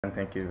And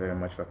thank you very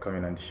much for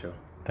coming on the show.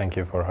 Thank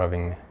you for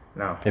having me.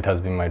 Now, it has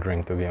been my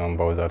dream to be on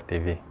Baozar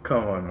TV.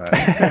 Come on,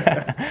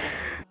 man.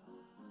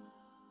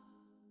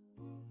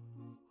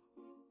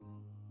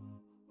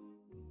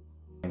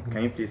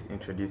 Can you please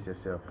introduce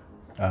yourself?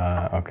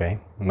 Okay,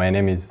 my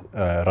name is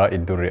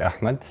Raed Duri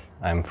Ahmed.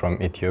 I'm from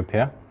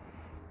Ethiopia.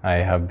 I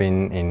have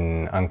been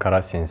in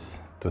Ankara since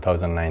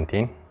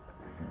 2019.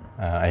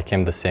 I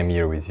came the same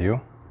year with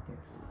you.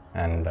 Yes.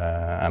 And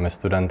I'm a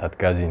student at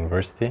Gazi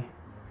University,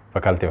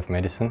 Faculty of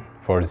Medicine,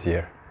 4th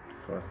year.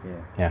 4th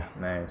year? Yeah.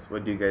 Nice.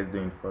 What do you guys do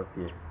in 4th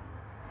year?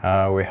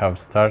 We have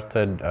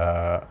started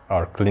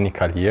our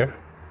clinical year,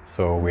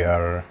 so we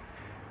are,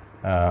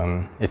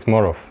 it's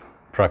more of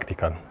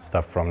practical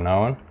stuff from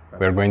now on.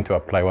 We're going to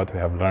apply what we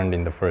have learned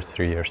in the first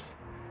 3 years.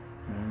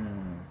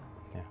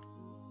 Yeah.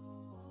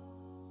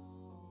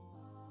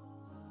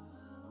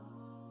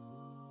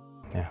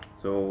 Yeah.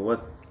 So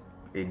what's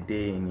a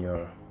day in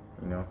your,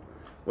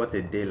 what's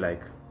a day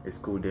like, a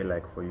school day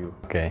like for you?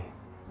 Okay.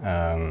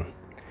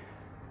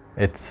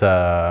 It's,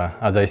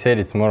 as I said,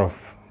 it's more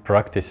of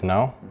practice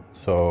now.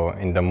 So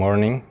in the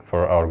morning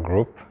for our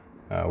group,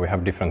 we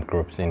have different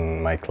groups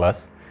in my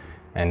class.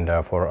 And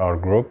for our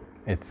group,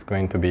 it's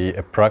going to be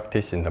a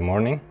practice in the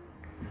morning.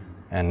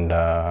 And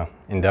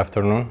in the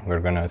afternoon,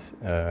 we're gonna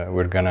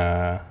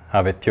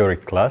have a theory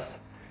class,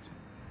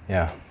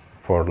 yeah,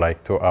 for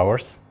like 2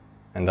 hours,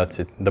 and that's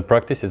it. The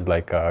practice is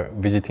like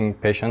visiting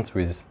patients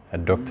with a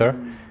doctor,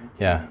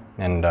 yeah,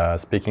 and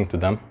speaking to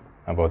them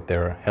about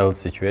their health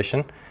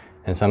situation,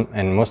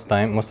 and most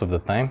of the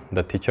time,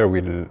 the teacher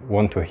will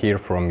want to hear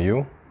from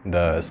you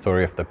the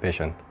story of the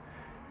patient.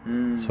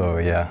 So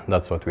yeah,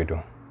 that's what we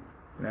do.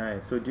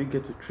 Nice. So do you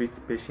get to treat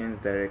patients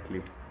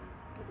directly?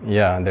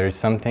 Yeah, there is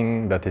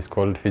something that is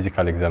called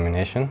physical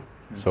examination.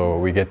 So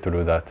we get to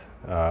do that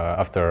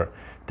after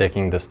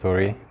taking the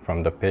story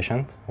from the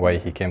patient, why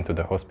he came to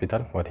the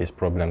hospital, what his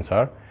problems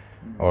are,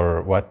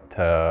 or what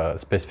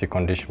specific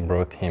condition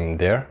brought him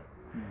there.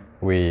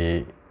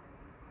 We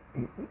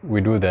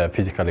do the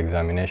physical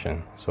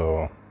examination.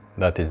 So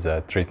that is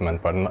a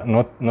treatment part.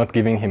 Not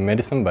giving him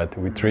medicine, but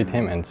we treat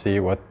him and see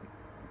what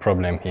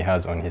problem he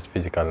has on his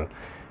physical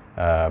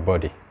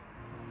body.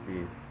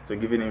 See. So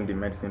giving him the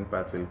medicine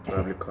part will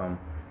probably come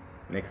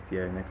next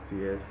year, next 2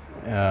 years?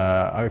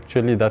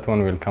 Actually, that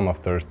one will come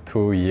after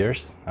 2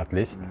 years at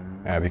least,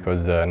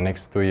 because the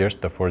next 2 years,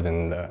 the 4th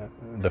and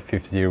the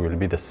 5th year will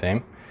be the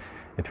same.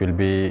 It will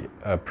be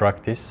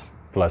practice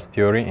plus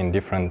theory in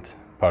different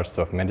parts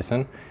of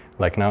medicine.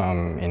 Like now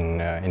I'm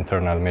in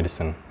internal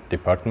medicine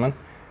department,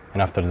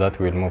 and after that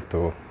we'll move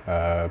to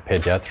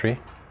pediatry,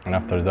 and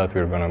after that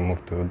we're going to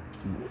move to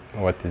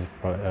what is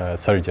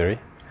surgery.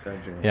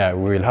 Yeah,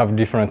 we will have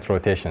different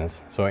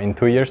rotations. So in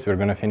 2 years, we're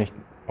going to finish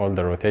all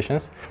the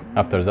rotations.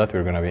 After that,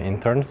 we're going to be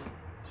interns.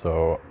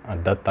 So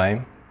at that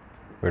time,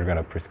 we're going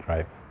to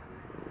prescribe.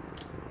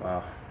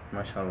 Wow,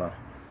 mashallah.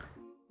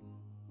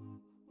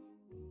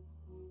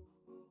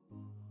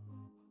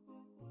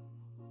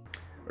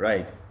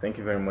 Right, thank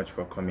you very much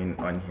for coming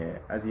on here.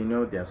 As you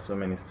know, there are so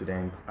many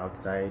students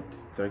outside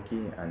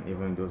Turkey and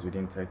even those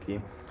within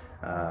Turkey,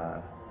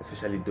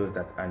 especially those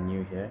that are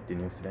new here, the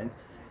new students,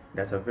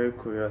 that are very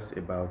curious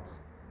about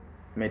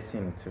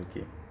medicine in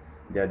Turkey.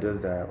 There are those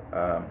that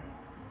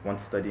want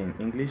to study in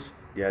English.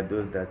 There are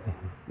those that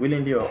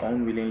willingly or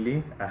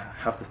unwillingly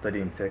have to study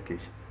in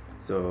Turkish.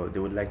 So they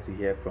would like to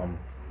hear from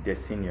their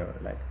senior,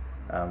 like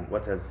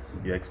what has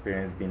your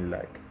experience been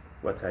like?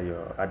 What are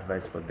your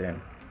advice for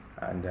them?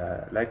 And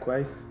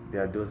likewise,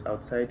 there are those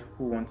outside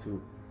who want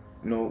to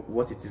know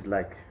what it is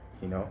like,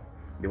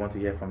 They want to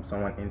hear from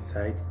someone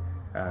inside,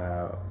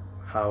 how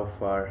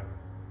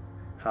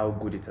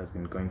good it has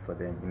been going for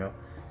them,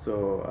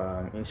 So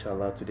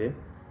inshallah, today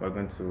we're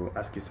going to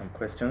ask you some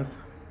questions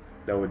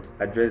that would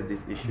address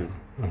these issues.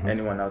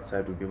 Anyone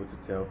outside will be able to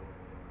tell,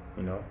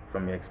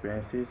 from your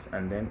experiences,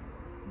 and then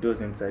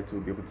those inside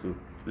will be able to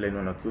learn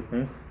 1 or 2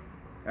 things.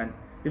 And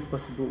if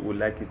possible, we'd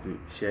like you to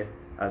share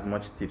as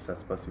much tips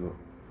as possible,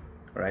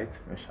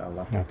 right?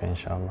 Inshallah. Okay,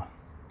 inshallah.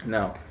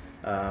 Now,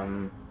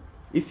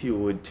 if you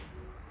would,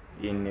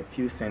 in a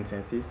few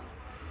sentences,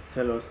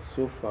 tell us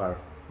so far,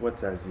 what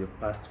has your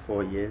past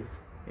 4 years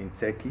in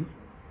Turkey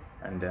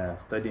and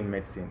studying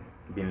medicine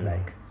been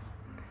like?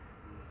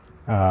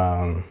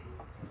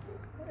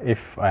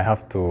 If I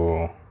have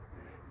to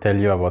tell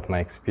you about my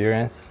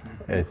experience,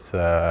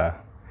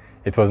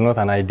 it was not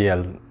an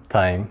ideal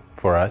time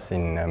for us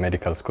in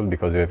medical school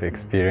because we have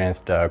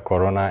experienced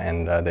corona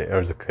and the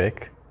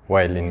earthquake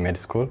while in med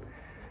school.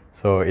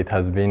 So it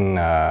has been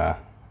a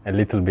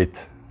little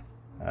bit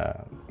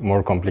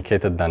more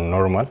complicated than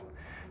normal.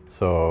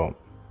 So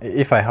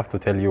if I have to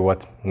tell you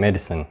what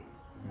medicine,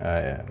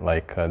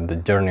 the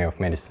journey of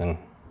medicine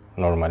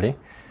normally,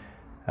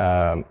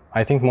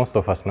 I think most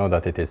of us know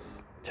that it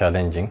is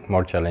challenging,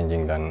 more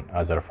challenging than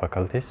other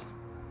faculties.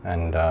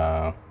 And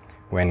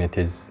when it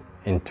is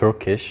in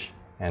Turkish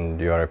and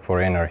you are a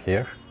foreigner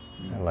here,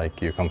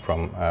 like you come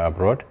from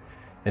abroad,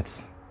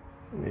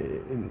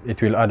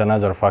 it will add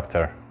another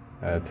factor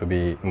to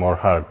be more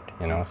hard,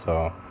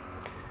 So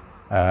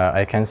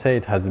I can say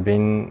it has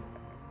been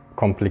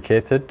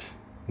complicated,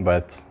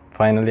 but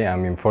finally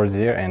I'm in fourth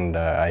year and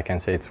I can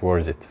say it's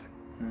worth it.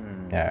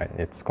 Yeah,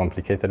 it's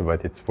complicated,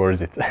 but it's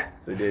worth it.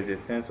 So there's a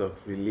sense of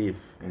relief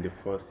in the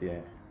fourth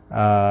year.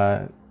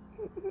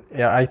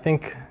 Yeah, I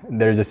think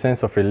there's a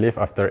sense of relief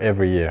after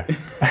every year,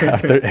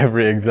 after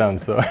every exam.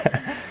 So,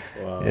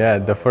 Wow. yeah,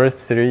 the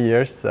first 3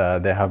 years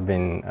they have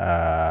been.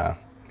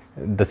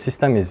 The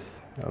system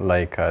is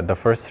like the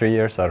first 3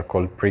 years are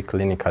called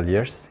preclinical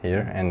years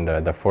here, and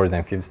the fourth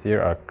and fifth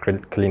year are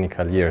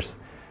clinical years.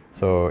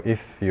 So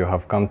if you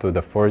have come to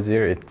the fourth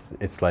year,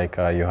 it's like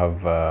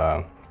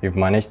you've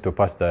managed to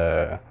pass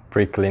the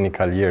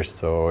preclinical years.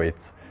 So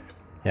it's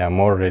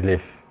more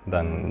relief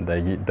than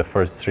the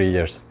first 3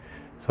 years.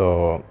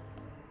 So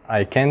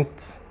I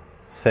can't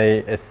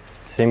say a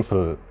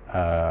simple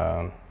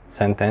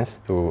sentence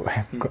to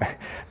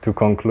to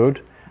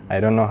conclude. I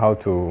don't know how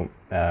to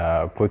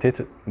put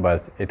it,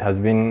 but it has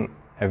been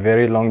a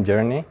very long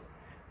journey,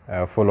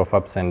 full of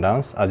ups and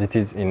downs, as it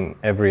is in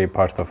every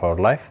part of our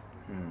life.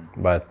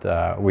 But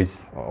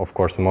with, of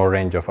course, more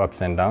range of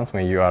ups and downs.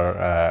 When you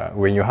are,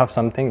 when you have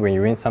something, when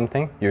you win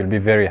something, you'll be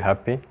very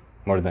happy,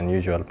 more than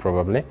usual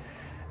probably,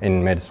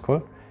 in med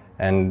school.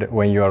 And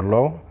when you are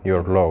low,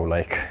 you're low,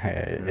 like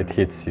it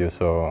hits you.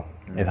 So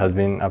it has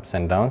been ups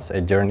and downs,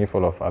 a journey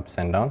full of ups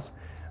and downs.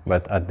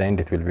 But at the end,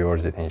 it will be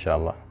worth it,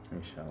 inshallah.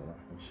 Inshallah,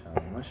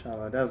 inshallah,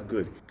 mashallah, that's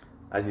good.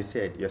 As you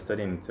said, you're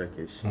studying in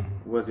Turkish.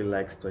 What was it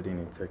like studying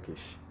in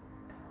Turkish?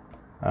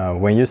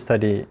 When you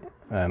study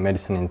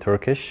medicine in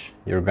Turkish,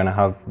 you're gonna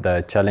have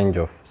the challenge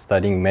of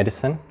studying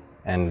medicine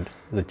and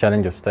the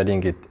challenge of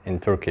studying it in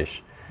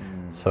Turkish.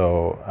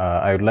 So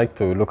I would like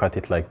to look at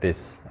it like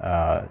this.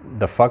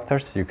 The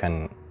factors you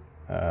can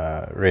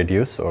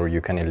reduce or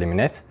you can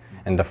eliminate,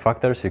 and the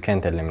factors you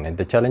can't eliminate.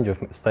 The challenge of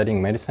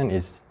studying medicine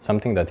is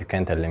something that you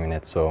can't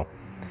eliminate. So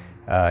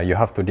you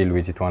have to deal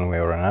with it one way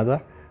or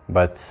another.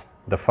 But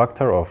the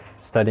factor of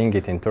studying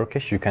it in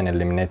Turkish, you can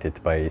eliminate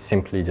it by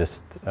simply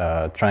just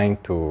trying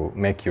to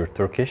make your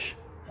Turkish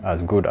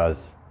as good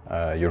as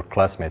your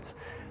classmates.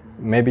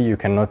 Maybe you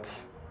cannot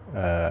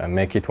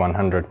make it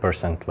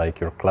 100% like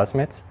your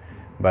classmates,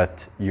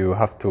 but you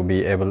have to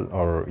be able,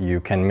 or you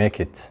can make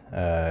it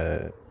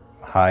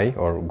high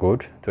or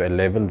good to a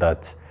level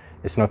that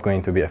it's not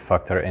going to be a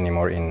factor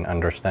anymore in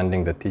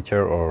understanding the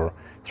teacher or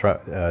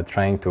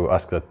trying to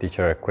ask the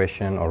teacher a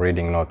question or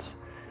reading notes.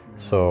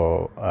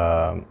 So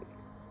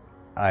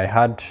I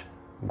had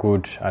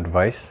good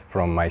advice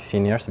from my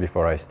seniors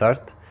before I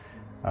start.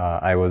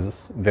 I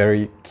was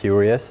very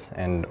curious,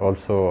 and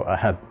also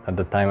at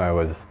the time I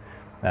was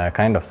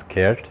kind of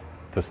scared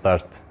to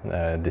start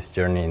this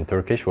journey in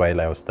Turkish while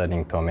I was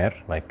studying Tomer,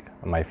 like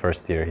my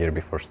first year here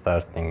before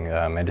starting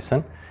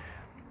medicine.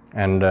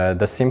 And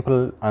the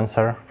simple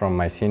answer from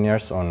my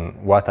seniors on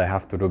what I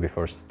have to do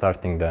before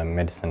starting the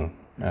medicine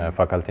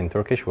faculty in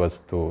Turkish was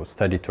to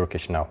study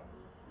Turkish now,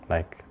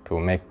 like to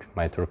make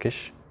my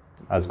Turkish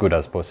as good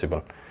as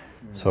possible.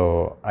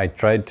 So I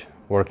tried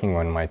working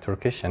on my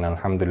Turkish, and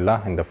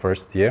alhamdulillah, in the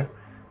first year,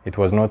 it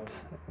was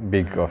not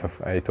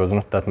it was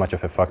not that much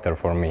of a factor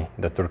for me.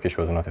 The Turkish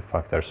was not a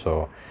factor,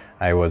 so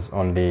I was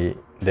only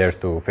there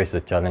to face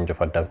the challenge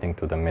of adapting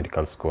to the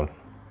medical school.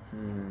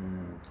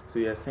 So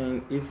you're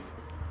saying if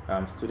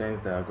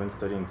students that are going to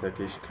study in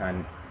Turkish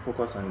can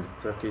focus on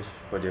Turkish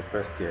for their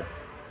first year,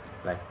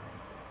 like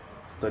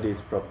study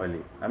it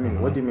properly. I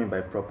mean, what do you mean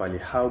by properly?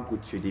 How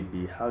good should it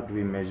be? How do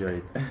we measure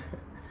it?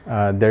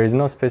 There is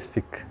no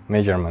specific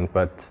measurement,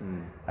 but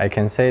I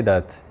can say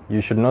that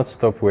you should not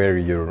stop where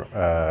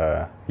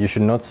you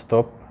should not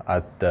stop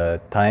at the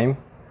time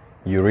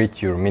you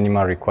reach your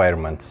minimal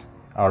requirements.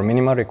 Our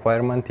minimal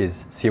requirement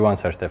is C1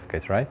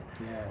 certificate, right?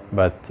 Yeah.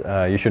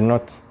 But you should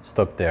not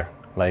stop there.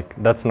 Like,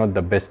 that's not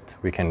the best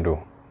we can do.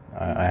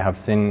 I have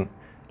seen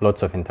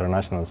lots of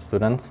international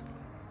students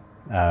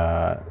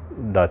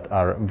that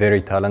are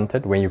very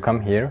talented. When you come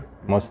here,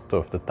 most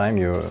of the time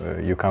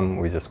you come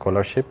with a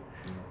scholarship,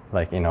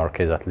 like in our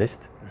case at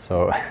least.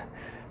 So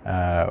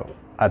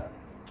at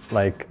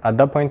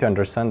that point you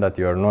understand that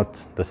you are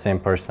not the same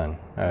person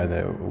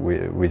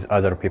with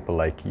other people.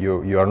 Like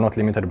you are not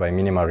limited by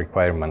minimal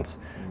requirements.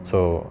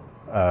 So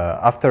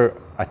after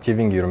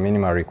achieving your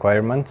minimal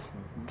requirements,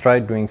 try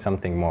doing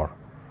something more.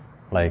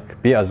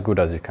 Like, be as good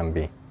as you can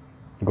be.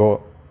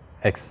 Go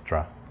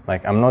extra.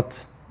 Like, I'm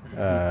not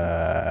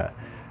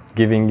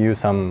giving you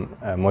some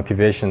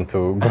motivation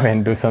to go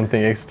and do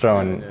something extra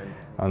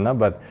on that,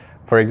 but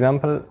for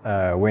example,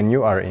 when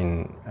you are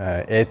in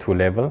A2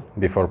 level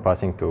before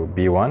passing to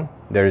B1,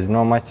 there is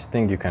no much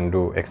thing you can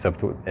do except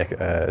to,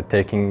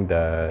 taking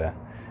the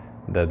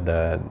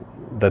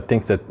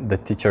things that the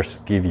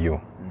teachers give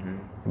you.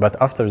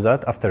 But after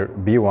that, after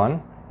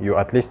B1, you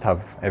at least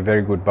have a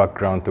very good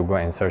background to go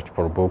and search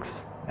for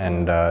books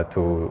and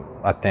to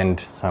attend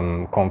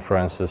some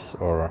conferences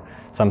or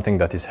something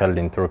that is held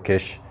in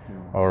Turkish,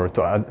 or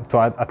to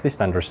at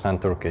least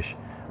understand Turkish.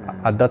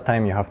 At that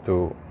time, you have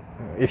to,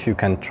 if you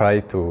can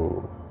try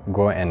to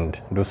go and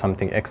do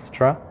something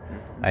extra,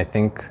 I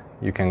think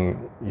you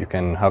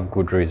can have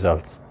good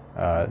results.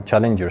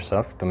 challenge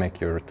yourself to make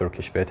your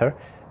Turkish better.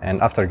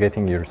 And after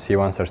getting your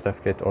C1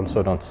 certificate,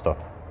 also don't stop.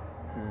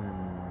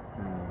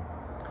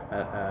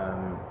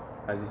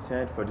 As you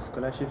said, for the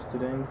scholarship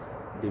students,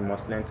 they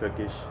must learn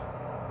Turkish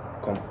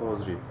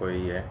compulsory for a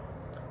year.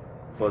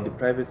 For the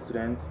private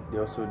students, they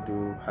also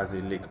do has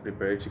a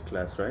preparatory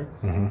class, right?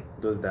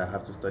 Those that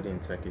have to study in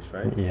Turkish,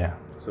 right? Yeah.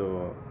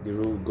 So the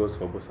rule goes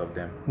for both of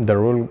them. The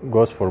rule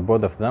goes for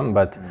both of them,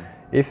 but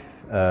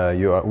if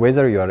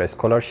whether you are a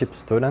scholarship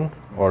student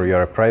or you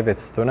are a private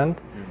student,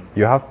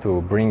 you have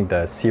to bring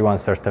the C1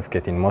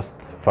 certificate in most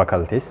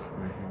faculties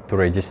to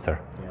register,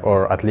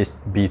 or at least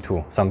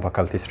B2. Some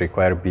faculties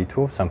require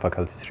B2, some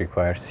faculties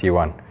require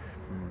C1.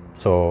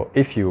 So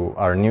if you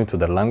are new to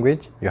the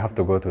language, you have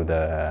to go to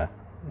the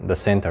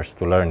centers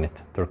to learn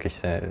it,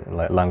 Turkish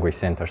language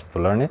centers to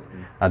learn it.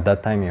 At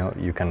that time,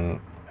 you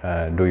can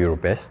do your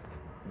best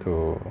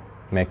to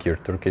make your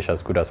Turkish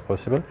as good as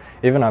possible.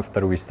 Even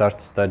after we start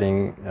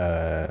studying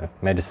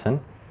medicine,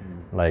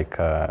 like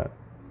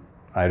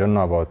I don't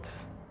know about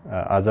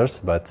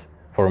others, but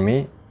for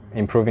me,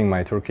 improving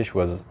my Turkish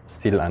was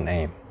still an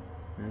aim.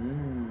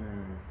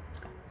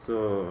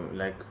 So,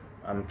 like,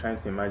 I'm trying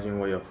to imagine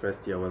what your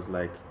first year was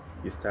like.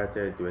 You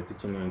started, you were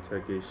teaching in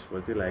Turkish.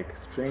 Was it like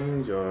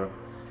strange, or,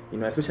 you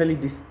know, especially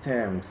these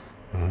terms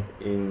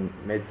in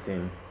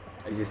medicine?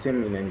 It's the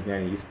same in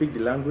engineering. You speak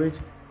the language,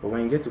 but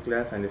when you get to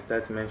class and they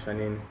start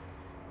mentioning,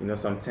 you know,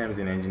 some terms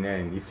in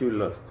engineering, you feel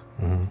lost.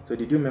 So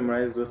did you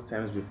memorize those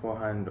terms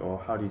beforehand, or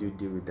how did you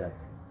deal with that?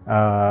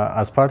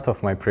 As part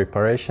of my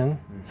preparation,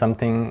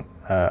 something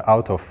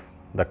out of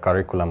the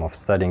curriculum of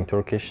studying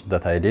Turkish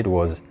that I did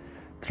was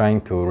trying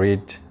to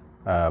read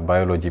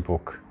biology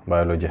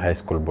high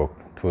school book,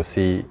 to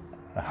see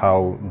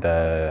how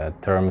the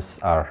terms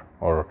are,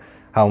 or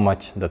how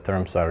much the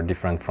terms are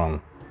different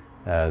from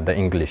the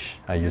English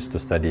I used to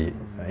study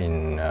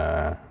in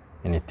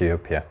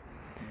Ethiopia.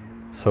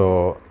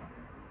 So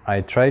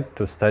I tried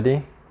to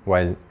study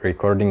while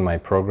recording my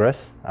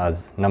progress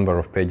as number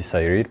of pages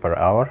I read per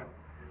hour.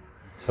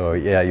 So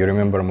yeah, you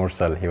remember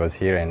Mursal, he was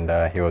here, and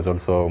he was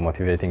also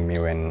motivating me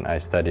when I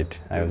studied.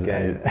 These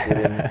guys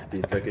didn't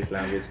the Turkish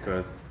language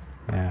course.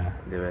 Yeah.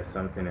 They were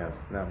something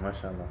else. No,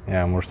 mashallah.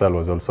 Yeah, Mursal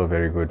was also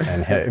very good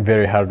and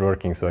very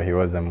hardworking, so he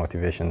was a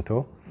motivation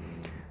too.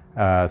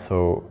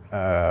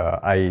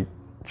 I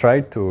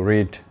tried to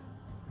read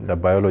the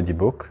biology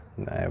book.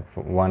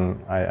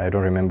 I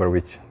don't remember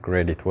which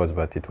grade it was,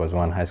 but it was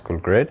one high school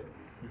grade,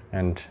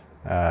 and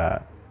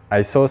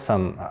I saw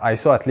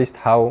at least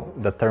how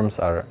the terms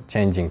are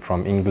changing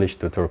from English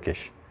to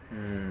Turkish.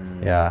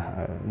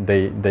 Yeah,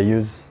 they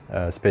use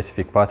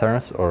specific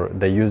patterns, or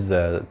they use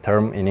the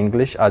term in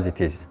English as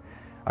it is.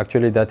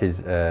 Actually, that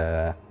is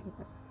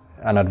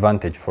an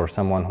advantage for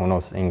someone who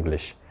knows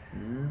English.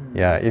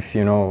 Yeah, if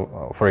you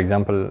know, for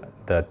example,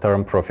 the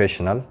term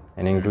professional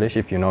in English,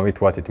 if you know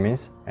what it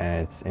means,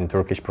 and it's in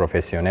Turkish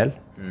profesyonel,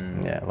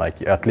 yeah,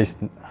 like you at least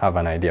have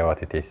an idea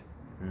what it is.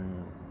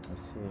 I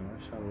see,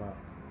 mashallah.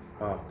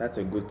 Wow, that's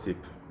a good tip,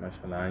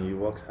 mashallah, and you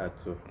worked hard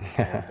too.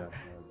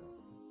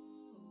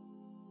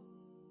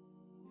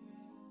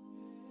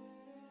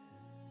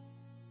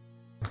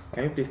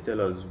 Can you please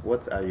tell us,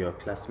 what are your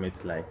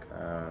classmates like?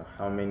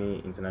 How many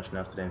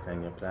international students are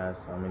in your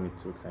class? How many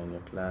Turks are in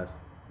your class?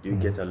 Do you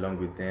get along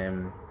with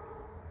them?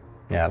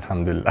 Yeah,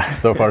 alhamdulillah.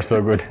 So far,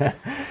 so good.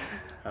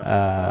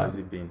 How has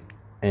it been?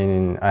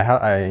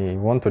 I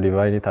want to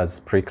divide it as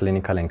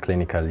preclinical and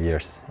clinical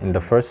years. In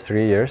the first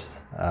 3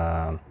 years,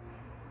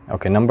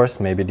 okay, numbers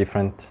may be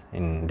different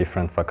in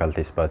different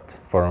faculties, but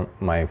for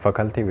my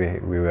faculty,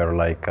 we were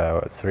like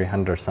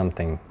 300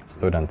 something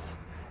students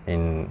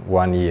in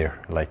 1 year,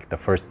 like the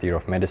first year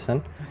of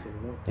medicine. That's a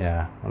lot.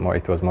 Yeah,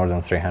 it was more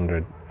than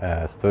 300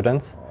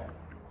 students.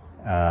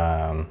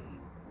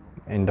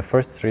 In the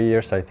first 3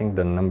 years, I think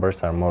the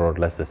numbers are more or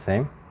less the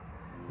same.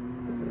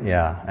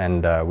 Yeah,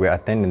 and we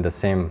attend in the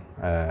same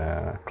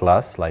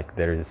class, like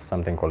there is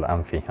something called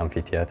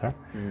amphitheater.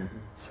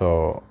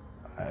 So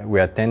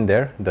we attend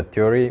there. The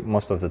theory,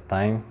 most of the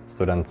time,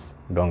 students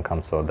don't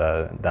come, so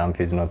the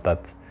amphi is not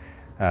that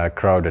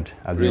crowded,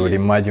 as you would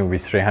imagine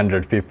with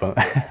 300 people.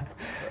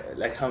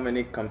 Like how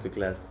many come to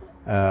class?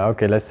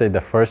 Okay, let's say the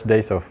first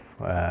days of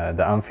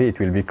the amphi, it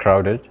will be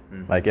crowded.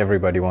 Like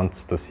everybody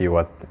wants to see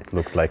what it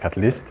looks like at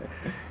least.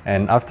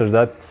 And after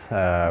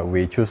that,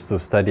 we choose to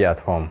study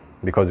at home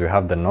because we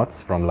have the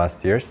notes from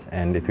last year's,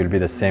 and it will be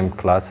the same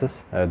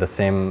classes, the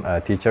same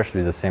teachers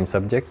with the same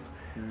subjects.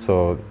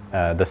 So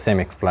the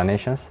same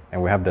explanations,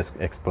 and we have the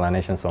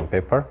explanations on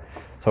paper.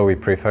 So we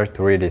prefer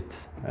to read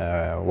it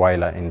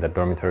while in the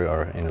dormitory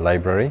or in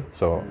library.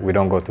 So we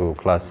don't go to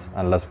class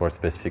unless for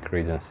specific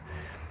reasons.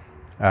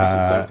 This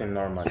is something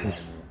normal.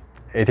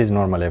 It is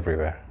normal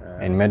everywhere.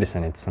 In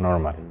medicine, it's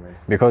normal.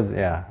 Because,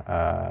 yeah,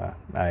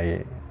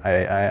 I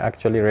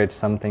actually read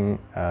something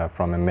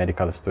from a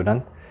medical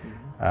student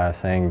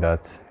saying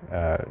that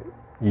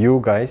you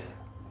guys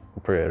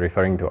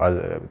referring to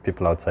other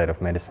people outside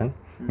of medicine,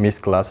 miss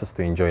classes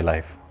to enjoy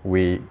life.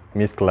 We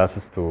miss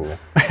classes to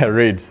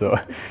read, so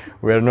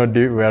we are not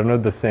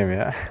the same,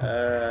 yeah.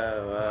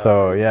 Wow,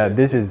 so yeah,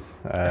 this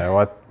is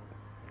what,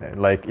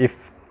 like,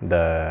 if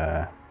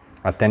the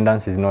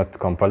attendance is not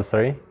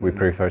compulsory, we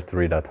prefer to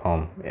read at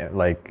home. Yeah,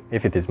 like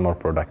if it is more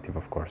productive,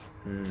 of course.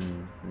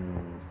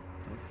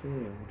 I see.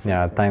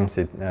 Yeah, at times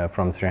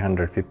from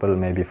 300 people,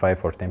 maybe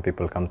 5 or 10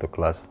 people come to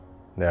class.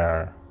 There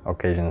are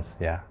occasions,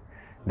 yeah.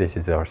 This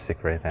is our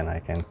secret, and I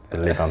can't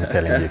believe I'm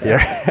telling you here.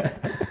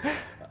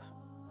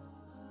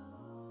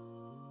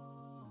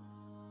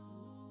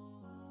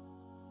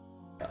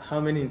 How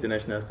many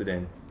international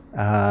students?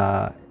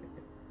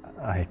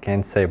 I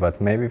can't say, but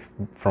maybe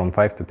from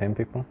 5 to 10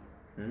 people,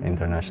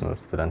 international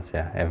students,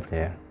 yeah, every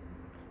year.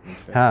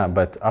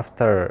 But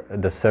after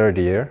the 3rd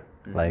year,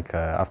 like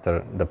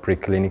after the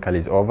preclinical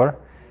is over,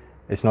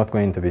 it's not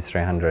going to be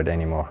 300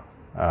 anymore.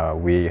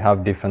 We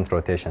have different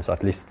rotations,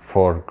 at least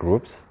 4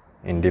 groups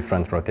in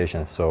different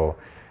rotations. So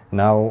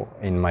now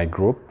in my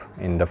group,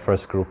 in the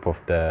first group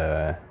of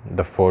the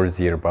 4th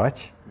year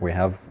batch, we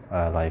have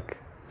like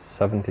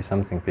 70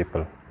 something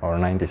people or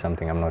 90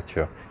 something, I'm not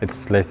sure.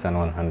 It's less than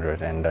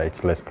 100, and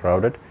it's less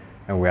crowded,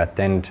 and we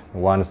attend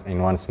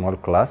in one small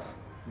class.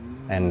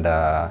 And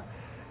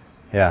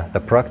yeah, the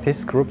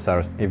practice groups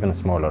are even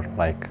smaller,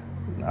 like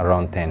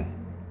around 10.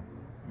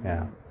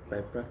 Yeah.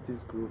 By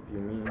practice group, you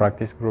mean?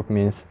 Practice group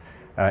means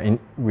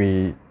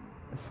we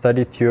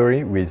study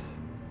theory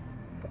with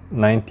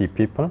 90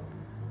 people,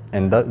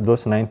 and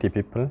those 90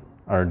 people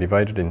are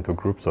divided into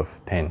groups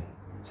of 10.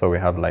 So we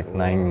have like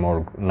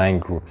 9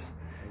 groups.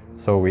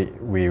 So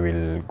we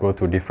will go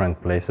to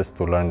different places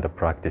to learn the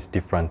practice,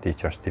 different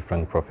teachers,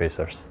 different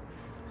professors.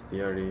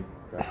 Theory,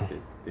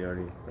 practice,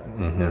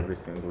 every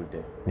single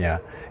day. Yeah,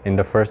 in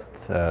the first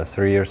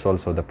 3 years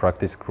also, the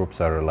practice groups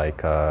are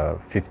like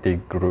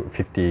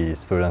 50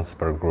 students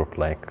per group,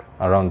 like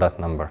around that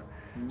number.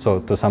 So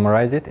to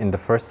summarize it, in the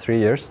first 3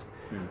 years,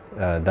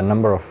 the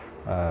number of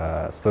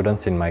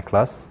students in my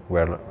class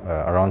were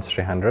around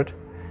 300,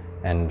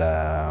 and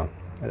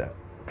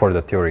for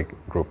the theory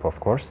group, of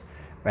course.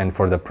 And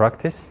for the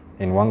practice,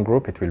 in one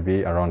group, it will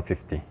be around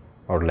 50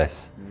 or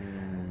less.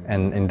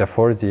 And in the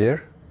 4th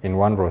year, in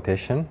one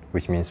rotation,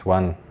 which means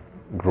one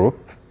group,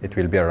 it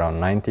will be around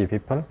 90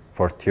 people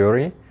for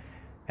theory,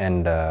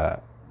 and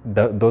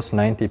those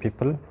 90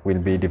 people will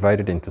be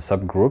divided into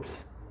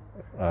subgroups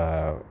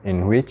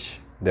in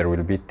which there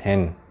will be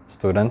 10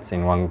 students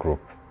in one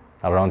group,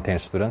 around 10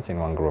 students in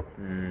one group.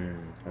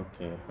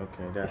 Okay,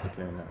 that's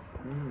clear now.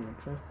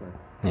 Interesting.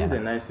 Yeah. It's a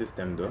nice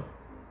system though.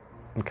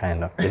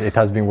 Kind of. It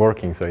has been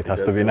working, so it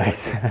has to be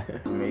nice.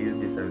 We may use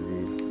this as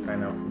the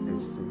final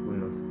footage too, who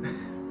knows?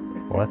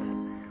 What?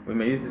 We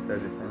may use this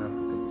as the final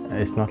footage.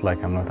 It's not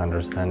like I'm not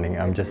understanding,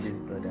 I'm just... This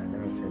brother, let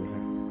me tell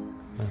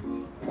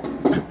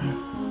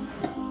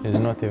you. He's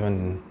not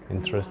even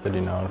interested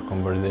in our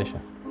conversation.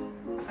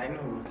 I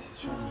know what he's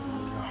showing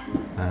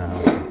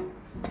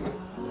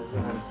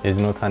me. He's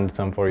not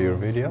handsome for your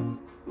video?